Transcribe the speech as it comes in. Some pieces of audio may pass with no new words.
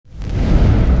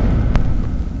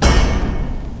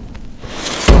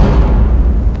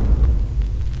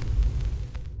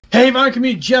Hey, Vine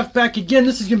Community, Jeff back again.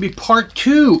 This is going to be part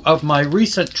 2 of my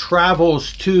recent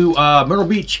travels to Myrtle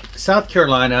Beach, South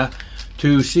Carolina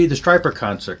to see the Striper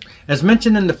concert. As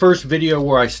mentioned in the first video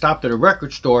where I stopped at a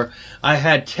record store, I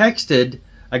had texted,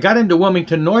 I got into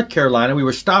Wilmington, North Carolina. We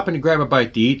were stopping to grab a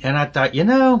bite to eat, and I thought, you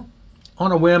know,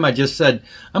 on a whim, I just said,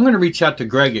 I'm going to reach out to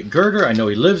Greg at Girder. I know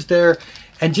he lives there,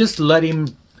 and just let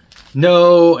him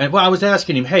know. And well, I was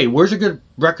asking him, hey, where's a good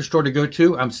record store to go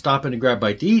to? I'm stopping to grab a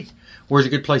bite to eat. Where's a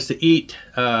good place to eat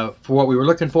for what we were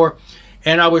looking for?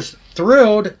 And I was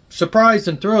thrilled, surprised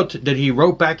and thrilled that he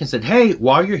wrote back and said, hey,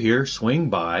 while you're here, swing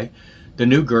by the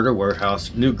new Girder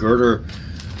warehouse, new Girder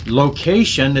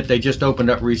location that they just opened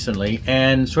up recently,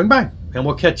 and swing by and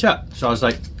we'll catch up. So I was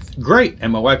like, great.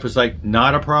 And my wife was like,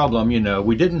 not a problem. You know,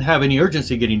 we didn't have any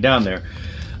urgency getting down there.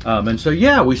 And so,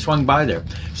 yeah, we swung by there.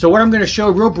 So what I'm going to show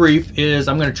real brief is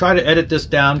I'm going to try to edit this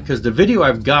down because the video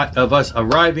I've got of us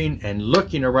arriving and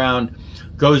looking around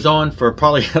goes on for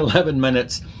probably 11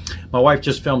 minutes. My wife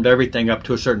just filmed everything up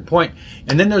to a certain point.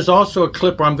 And then there's also a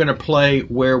clip where I'm going to play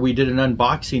where we did an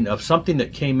unboxing of something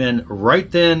that came in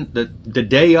right then, the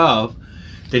day of,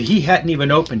 that he hadn't even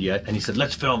opened yet. And he said,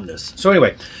 let's film this. So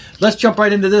anyway, let's jump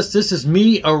right into this. This is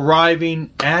me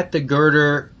arriving at the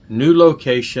Girder new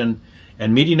location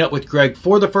and meeting up with Greg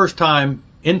for the first time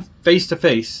in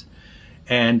face-to-face,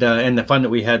 and the fun that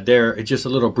we had there. It's just a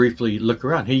little briefly look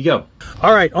around. Here you go.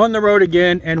 All right, on the road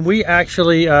again, and we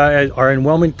actually are in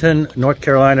Wilmington, North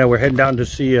Carolina. We're heading down to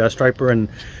see Striper in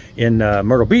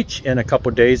Myrtle Beach in a couple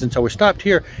of days, and so we stopped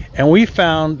here, and we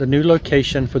found the new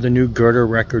location for the new Girder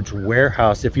Records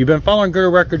warehouse. If you've been following Girder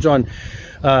Records on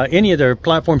any of their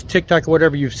platforms, TikTok or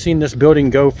whatever, you've seen this building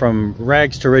go from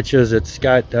rags to riches. It's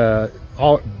got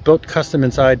all built custom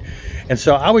inside, and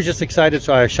so I was just excited.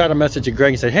 So I shot a message to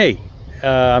Greg and said, hey,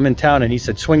 I'm in town, and he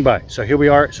said swing by. So here we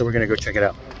are. So we're gonna go check it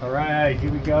out. All right,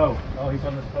 here we go. Oh, he's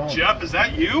on the phone. Jeff, is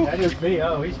that you? That is me.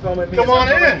 Oh, he's filming me. Come on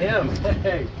in. Him.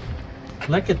 Hey,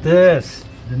 look at this,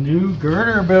 the new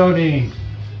Girder building.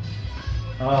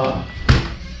 Oh,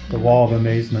 the wall of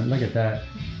amazement. Look at that.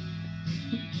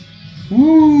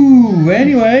 Ooh.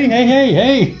 Anyway,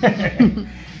 hey.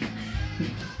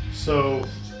 So,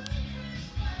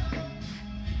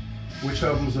 which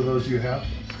albums of those do you have?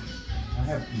 I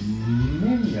have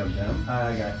many of them.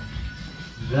 I got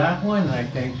that one, I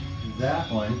think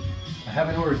that one. I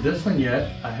haven't ordered this one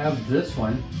yet. I have this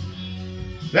one.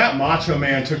 That Macho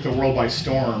Man took the world by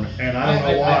storm, and I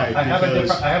don't know why. I have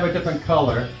a different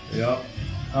color. Yep.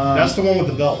 That's the one with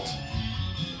the belt.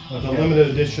 Okay. The limited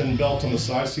edition belt on the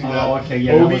side. See that? Oh, okay.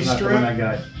 Yeah, Odysee that was not the one I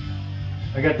got.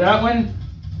 I got that one,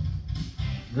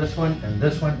 this one, and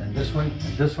this one, and this one,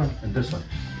 and this one, and this one.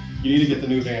 You need to get the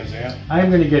new Van Zant.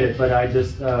 I'm going to get it, but I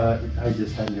just haven't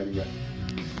got it yet.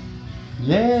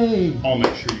 Yay! I'll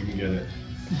make sure you can get it.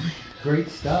 Great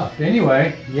stuff.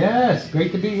 Anyway, yes,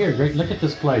 great to be here. Great, look at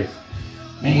this place.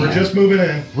 Man. We're just moving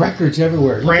in. Records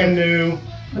everywhere. Brand new.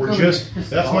 We're just,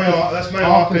 that's my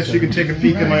office. You can take a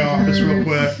peek in my office real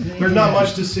quick. There's not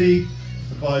much to see,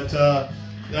 but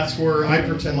that's where I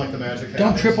pretend like the magic happens.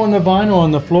 Don't trip on the vinyl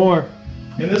on the floor.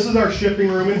 And this is our shipping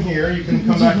room in here. You can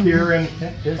come back here and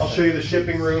I'll show you the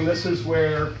shipping room. This is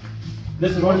where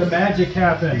the magic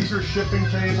happens. These are shipping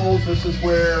tables. This is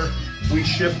where we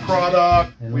ship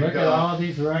product. And look at all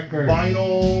these records.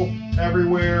 Vinyl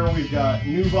everywhere. We've got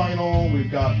new vinyl.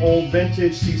 We've got old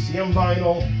vintage CCM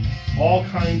vinyl. All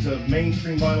kinds of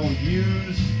mainstream vinyl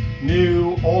used,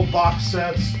 new, old box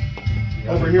sets.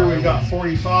 Over here we've got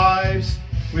 45s.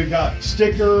 We've got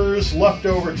stickers,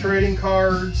 leftover trading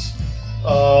cards,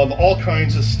 of all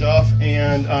kinds of stuff,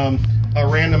 and a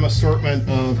random assortment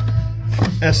of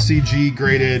SCG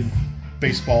graded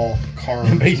baseball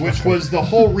cards, which was the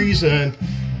whole reason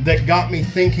that got me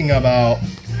thinking about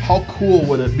how cool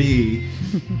would it be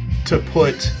to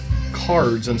put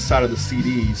cards inside of the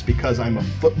CDs, because I'm a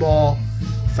football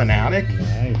fanatic.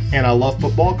 Nice. And I love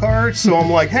football cards. So I'm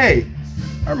like, hey,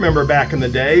 I remember back in the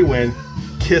day when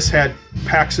Kiss had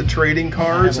packs of trading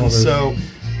cards, and so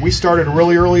we started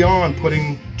really early on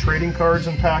putting trading cards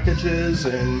in packages,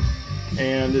 and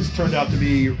it's turned out to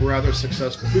be rather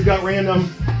successful. We've got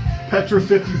random Petra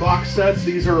 50 box sets.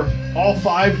 These are all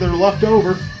 5 that are left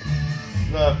over.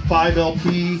 The 5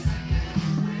 LP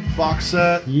box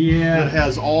set that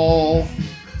has all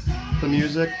the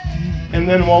music. And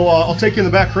then I'll take you in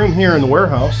the back room here in the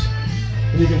warehouse,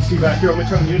 and you can see back here. Let me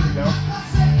turn the music down.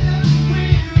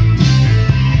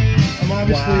 I'm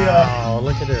obviously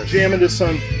look at this. jamming to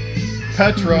some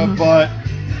Petra, but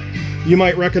you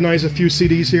might recognize a few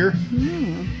CDs here.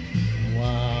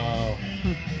 Wow.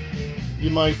 You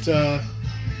might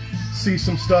see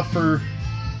some stuff for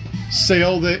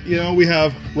sale that, you know, we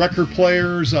have record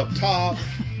players up top.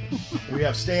 We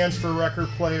have stands for record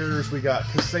players. We got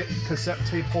cassette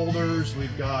tape holders.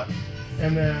 We've got,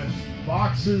 and then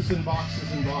boxes and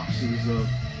boxes and boxes of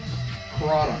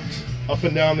product up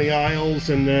and down the aisles.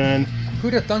 And then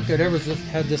who'd have thunk that ever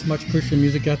had this much Christian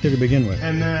music out there to begin with?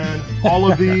 And then all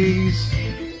of these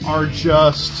are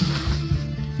just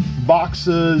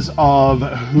boxes of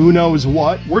who knows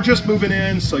what. We're just moving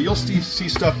in, so you'll see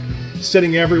stuff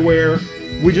sitting everywhere.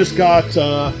 We just got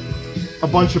a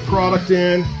bunch of product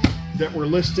in that we're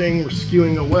listing. We're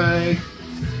skewing away.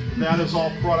 That is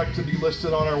all product to be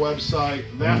listed on our website.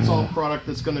 That's all product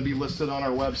that's going to be listed on our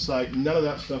website. None of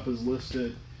that stuff is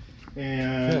listed.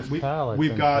 And we've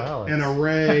got an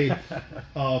array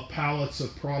of pallets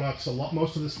of products.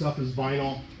 Most of the stuff is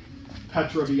vinyl,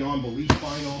 Petra Beyond Belief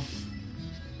vinyl.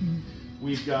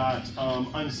 We've got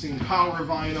Unseen Power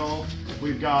vinyl.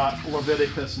 We've got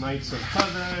Leviticus Knights of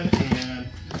Heaven and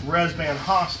Resband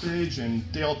Hostage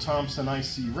and Dale Thompson I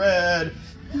See Red.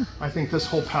 I think this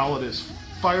whole palette is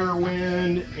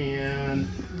Firewind, and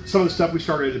some of the stuff we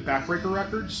started at Backbreaker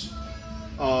Records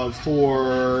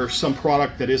for some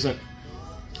product that isn't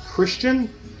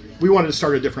Christian. We wanted to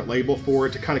start a different label for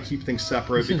it to kind of keep things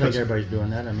separate. Seems like everybody's doing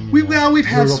that. I mean, we've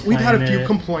had a few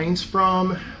complaints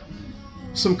from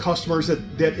some customers that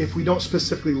if we don't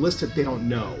specifically list it, they don't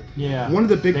know. Yeah. One of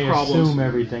the big problems. Assume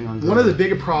everything on Girder. One of the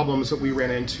big problems that we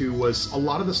ran into was a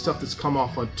lot of the stuff that's come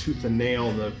off on tooth and nail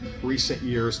in the recent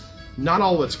years. Not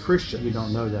all of it's Christian. You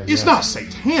don't know that. It's not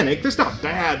satanic. That's not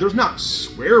bad. There's not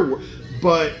swear words,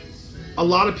 but a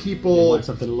lot of people want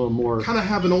something a little more kind of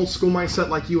have an old school mindset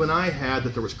like you and I had,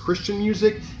 that there was Christian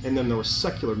music and then there was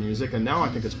secular music, and now I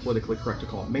think it's politically correct to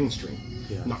call it mainstream,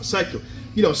 not secular.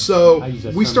 You know, so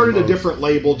we started a different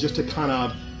label just to kind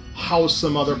of house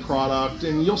some other product,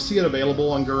 and you'll see it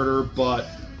available on Girder, but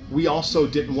we also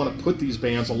didn't want to put these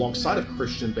bands alongside of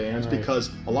Christian bands because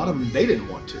a lot of them, they didn't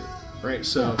want to, right?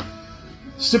 So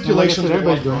stipulations. Well,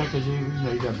 everybody's doing it because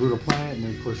you got Brutal Planet, and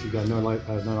then of course you got No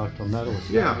Electro Metal,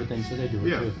 which everything, so they do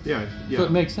it too. Yeah. So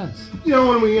it makes sense. You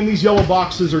know, when in these yellow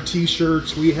boxes are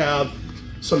T-shirts, we have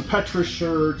some Petra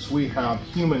shirts, we have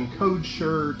Human Code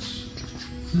shirts,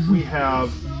 we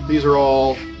have, these are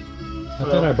all. I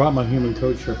thought I brought my Human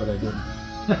Code shirt, but I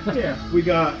didn't. Yeah, we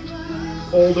got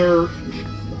older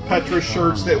Petra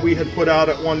shirts that we had put out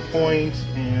at one point,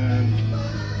 and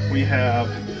we have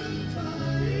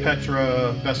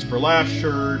Petra Best for Last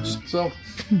shirts. So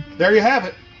there you have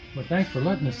it. Well, thanks for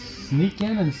letting us sneak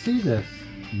in and see this.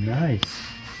 Nice.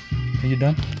 Are you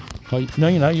done? Oh, no,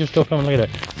 you're not. You're still coming. Look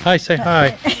at that. Hi, say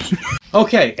hi.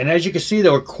 Okay, and as you can see,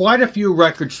 there were quite a few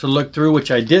records to look through,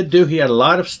 which I did do. He had a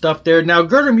lot of stuff there. Now,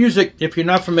 Girder Music, if you're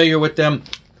not familiar with them,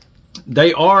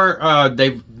 they are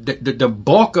the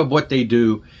bulk of what they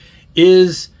do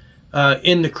is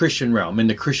in the Christian realm, in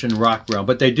the Christian rock realm.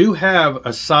 But they do have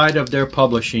a side of their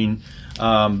publishing,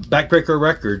 Backbreaker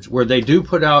Records, where they do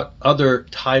put out other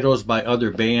titles by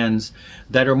other bands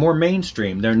that are more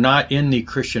mainstream. They're not in the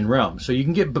Christian realm. So you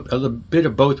can get a bit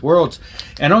of both worlds.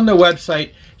 And on the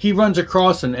website, he runs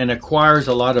across and acquires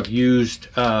a lot of used,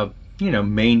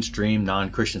 mainstream,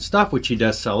 non-Christian stuff, which he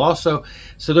does sell also.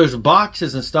 So those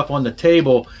boxes and stuff on the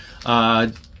table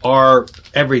are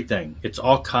everything. It's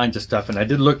all kinds of stuff. And I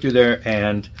did look through there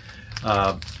and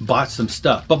bought some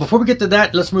stuff. But before we get to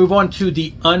that, let's move on to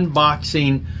the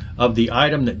unboxing of the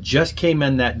item that just came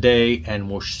in that day, and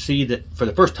we'll see that for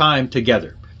the first time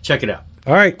together. Check it out.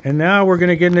 All right, and now we're going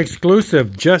to get an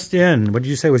exclusive just in. What did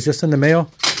you say was just in the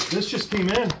mail? This just came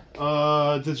in.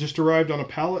 This just arrived on a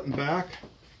pallet and back.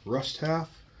 Russ Taff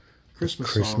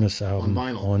Christmas album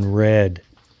on vinyl. On red.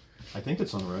 I think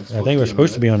it's on red. I think it was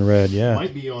supposed to be on red, yeah.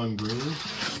 Might be on green.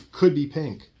 Could be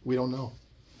pink. We don't know.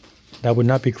 That would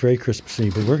not be very Christmassy,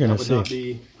 but we're going to see. That would not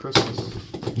be Christmas.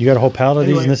 You got a whole pallet of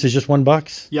these, and this is just one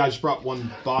box? Yeah, I just brought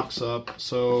one box up.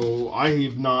 So I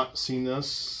have not seen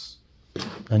this.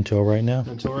 Until right now?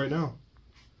 Until right now.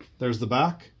 There's the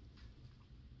back.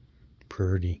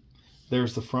 Pretty.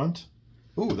 There's the front.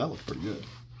 Ooh, that looks pretty good.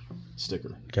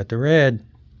 Sticker. Got the red.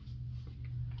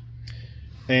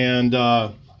 And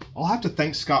I'll have to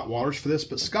thank Scott Waters for this,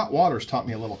 but Scott Waters taught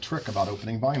me a little trick about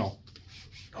opening vinyl.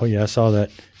 Oh, yeah, I saw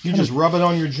that. You just rub it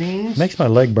on your jeans. Makes my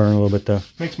leg burn a little bit, though.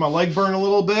 Makes my leg burn a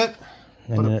little bit,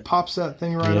 but it pops that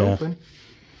thing right open.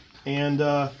 And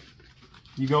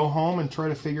you go home and try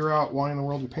to figure out why in the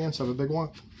world your pants have a big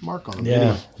mark on them. Yeah,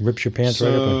 anyway, rips your pants right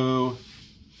open. So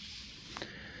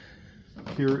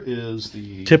here is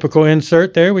the typical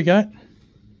insert there we got.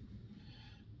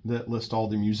 That lists all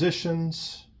the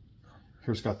musicians.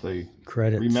 Here's got the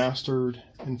credits, remastered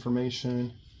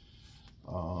information.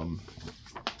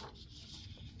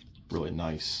 really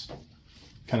nice.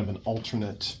 Kind of an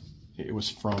alternate. It was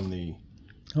from the...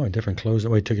 Oh, a different clothes.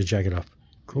 Oh, he took his jacket off.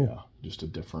 Cool. Yeah, just a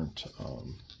different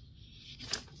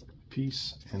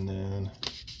piece. And then...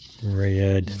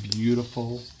 Red.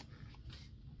 Beautiful.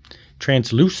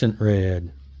 Translucent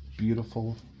red.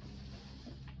 Beautiful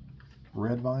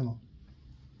red vinyl.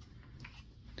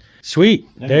 Sweet.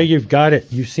 There you've got it.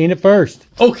 You've seen it first.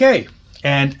 Okay.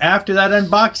 And after that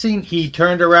unboxing, he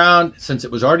turned around, since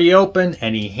it was already open,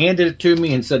 and he handed it to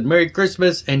me and said, Merry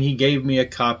Christmas, and he gave me a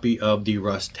copy of the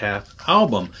Russ Taff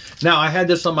album. Now, I had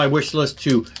this on my wish list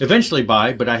to eventually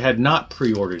buy, but I had not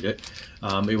pre-ordered it.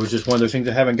 It was just one of those things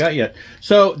I haven't got yet.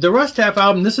 So, the Russ Taff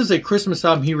album, this is a Christmas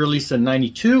album he released in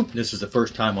 '92. This is the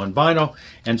first time on vinyl.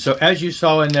 And so, as you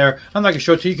saw in there, I'm not going to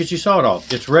show it to you because you saw it all.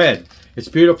 It's red. It's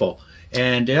beautiful.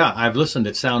 And yeah, I've listened.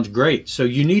 It sounds great. So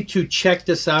you need to check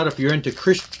this out if you're into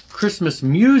Christmas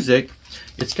music.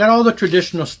 It's got all the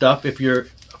traditional stuff. If you're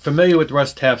familiar with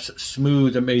Russ Taff's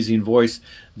smooth, amazing voice,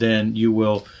 then you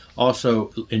will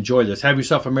also enjoy this. Have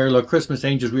yourself a merry little Christmas,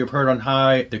 angels we have heard on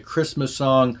high. The Christmas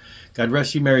song. God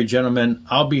rest you, merry gentlemen.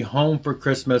 I'll be home for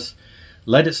Christmas.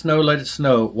 Let it snow, let it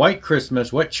snow. White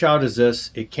Christmas, what child is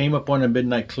this? It came up on a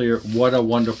midnight clear. What a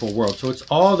wonderful world. So it's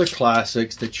all the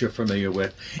classics that you're familiar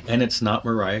with, and it's not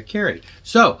Mariah Carey.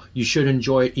 So you should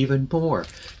enjoy it even more.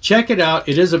 Check it out.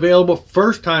 It is available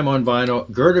first time on vinyl.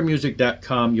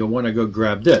 Girdermusic.com. You'll want to go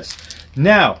grab this.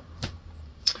 Now,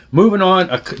 moving on.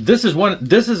 This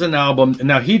is an album.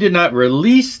 Now, he did not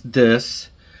release this,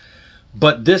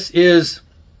 but this is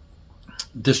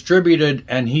distributed,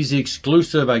 and he's the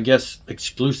exclusive, I guess,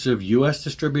 exclusive US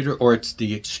distributor, or it's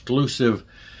the exclusive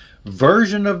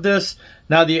version of this.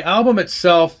 Now, the album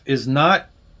itself is not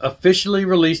officially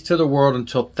released to the world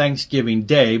until Thanksgiving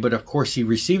Day, but of course he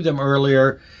received them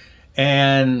earlier,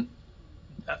 and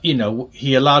you know,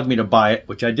 he allowed me to buy it,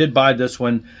 which I did buy this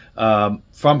one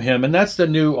from him, and that's the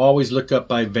new Always Look Up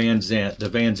by Van Zant, the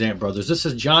Van Zant brothers. This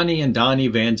is Johnny and Donnie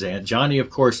Van Zant. Johnny, of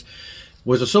course,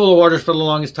 was a solo artist for the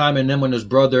longest time, and then when his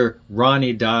brother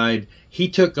Ronnie died, he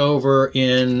took over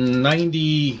in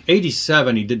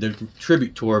 87. He did the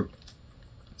tribute tour.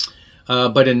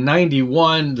 But in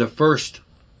 91, the first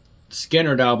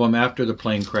Skinner album after the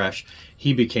plane crash,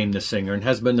 he became the singer and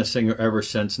has been the singer ever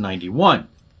since 91.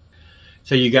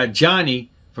 So you got Johnny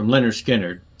from Lynyrd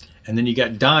Skynyrd, and then you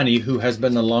got Donnie, who has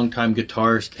been the longtime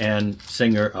guitarist and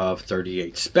singer of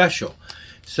 38 Special.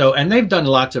 So, and they've done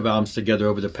lots of albums together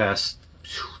over the past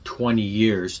 20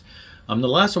 years. The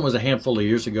last one was a handful of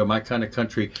years ago, My Kind of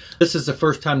Country. This is the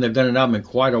first time they've done an album in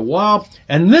quite a while.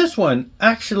 And this one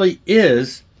actually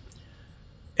is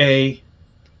a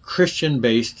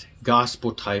Christian-based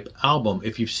gospel-type album.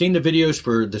 If you've seen the videos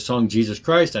for the song Jesus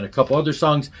Christ and a couple other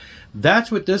songs,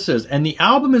 that's what this is. And the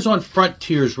album is on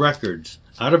Frontiers Records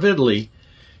out of Italy.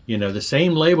 You know, the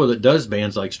same label that does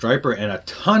bands like Stryper and a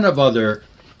ton of other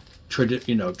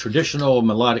traditional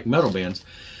melodic metal bands.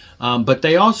 But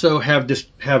they also have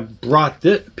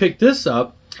picked this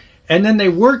up, and then they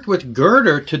worked with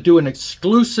Girder to do an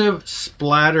exclusive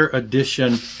splatter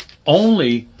edition,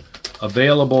 only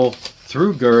available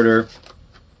through Girder.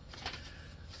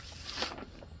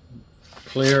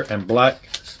 Clear and black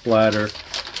splatter.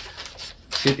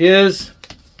 It is,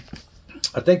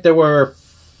 I think there were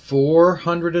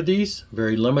 400 of these,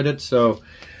 very limited, so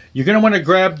you're going to want to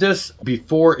grab this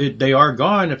before they are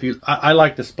gone. I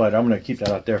like the splatter. I'm going to keep that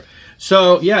out there.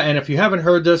 So, yeah, and if you haven't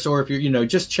heard this, or if you're,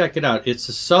 just check it out. It's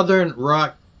a Southern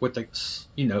rock with a,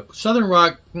 Southern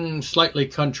rock, slightly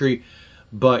country,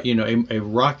 but, a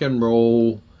rock and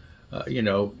roll,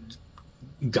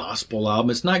 gospel album.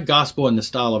 It's not gospel in the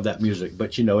style of that music,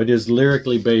 but, it is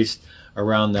lyrically based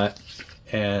around that.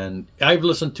 And I've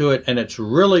listened to it, and it's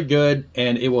really good,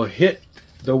 and it will hit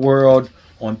the world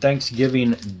on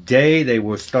Thanksgiving Day. They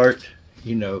will start,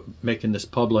 making this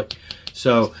public.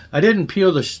 So I didn't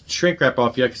peel the shrink wrap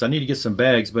off yet because I need to get some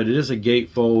bags, but it is a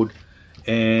gatefold,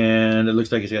 and it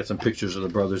looks like it's got some pictures of the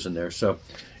brothers in there. So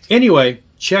anyway,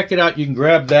 check it out. You can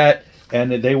grab that,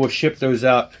 and they will ship those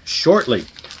out shortly.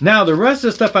 Now, the rest of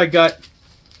the stuff I got,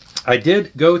 I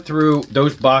did go through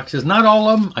those boxes. Not all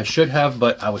of them. I should have,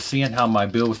 but I was seeing how my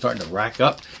bill was starting to rack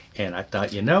up, and I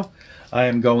thought, I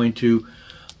am going to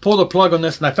pull the plug on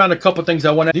this, and I found a couple things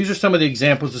I wanted. These are some of the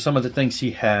examples of some of the things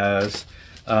he has.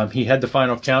 He had the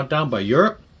Final Countdown by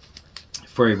Europe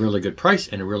for a really good price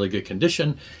and a really good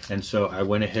condition, and so I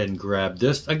went ahead and grabbed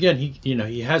this. Again,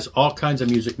 he has all kinds of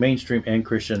music, mainstream and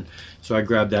Christian, so I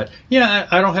grabbed that. Yeah,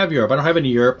 I don't have Europe. I don't have any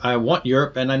Europe. I want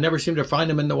Europe, and I never seem to find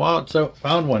them in the wild, so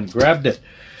found one, grabbed it.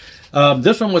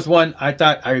 This one was one I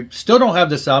thought, I still don't have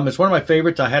this album. It's one of my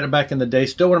favorites. I had it back in the day,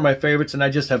 still one of my favorites, and I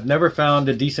just have never found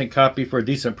a decent copy for a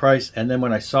decent price. And then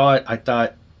when I saw it, I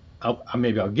thought,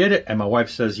 maybe I'll get it. And my wife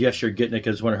says, yes, you're getting it,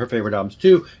 because it's one of her favorite albums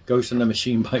too, Ghost in the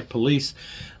Machine by Police.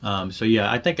 So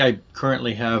yeah, I think I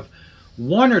currently have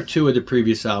one or two of the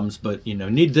previous albums, but you know,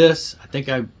 need this. I think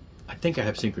I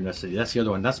have Synchronicity. That's the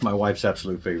other one. That's my wife's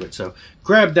absolute favorite. So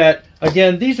grab that.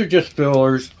 Again, these are just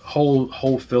fillers,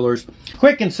 whole fillers.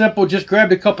 Quick and simple. Just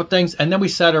grabbed a couple things, and then we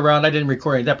sat around. I didn't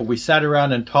record any of that, but we sat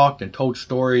around and talked and told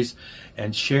stories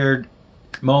and shared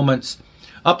moments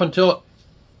up until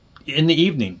in the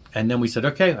evening. And then we said,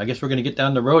 okay, I guess we're going to get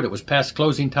down the road. It was past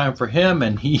closing time for him,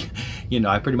 and he, you know,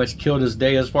 I pretty much killed his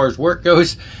day as far as work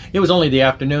goes. It was only the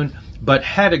afternoon, but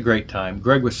had a great time.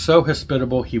 Greg was so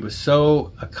hospitable. He was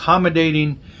so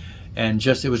accommodating, and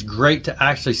just, it was great to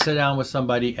actually sit down with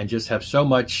somebody and just have so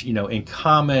much, you know, in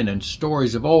common, and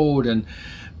stories of old, and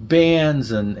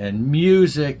bands, and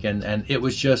music, and it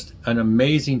was just an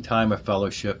amazing time of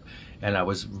fellowship. And I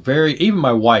was even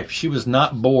my wife, she was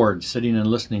not bored sitting and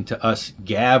listening to us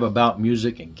gab about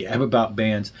music and gab about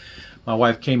bands. My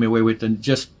wife came away with and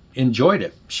just enjoyed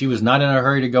it. She was not in a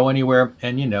hurry to go anywhere,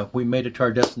 and you know, we made it to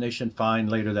our destination fine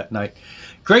later that night.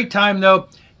 Great time though.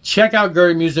 Check out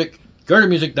Girder Music,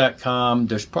 girdermusic.com.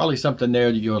 There's probably something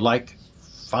there that you'll like.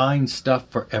 Fine stuff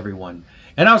for everyone.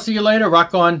 And I'll see you later.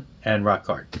 Rock on and rock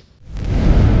hard.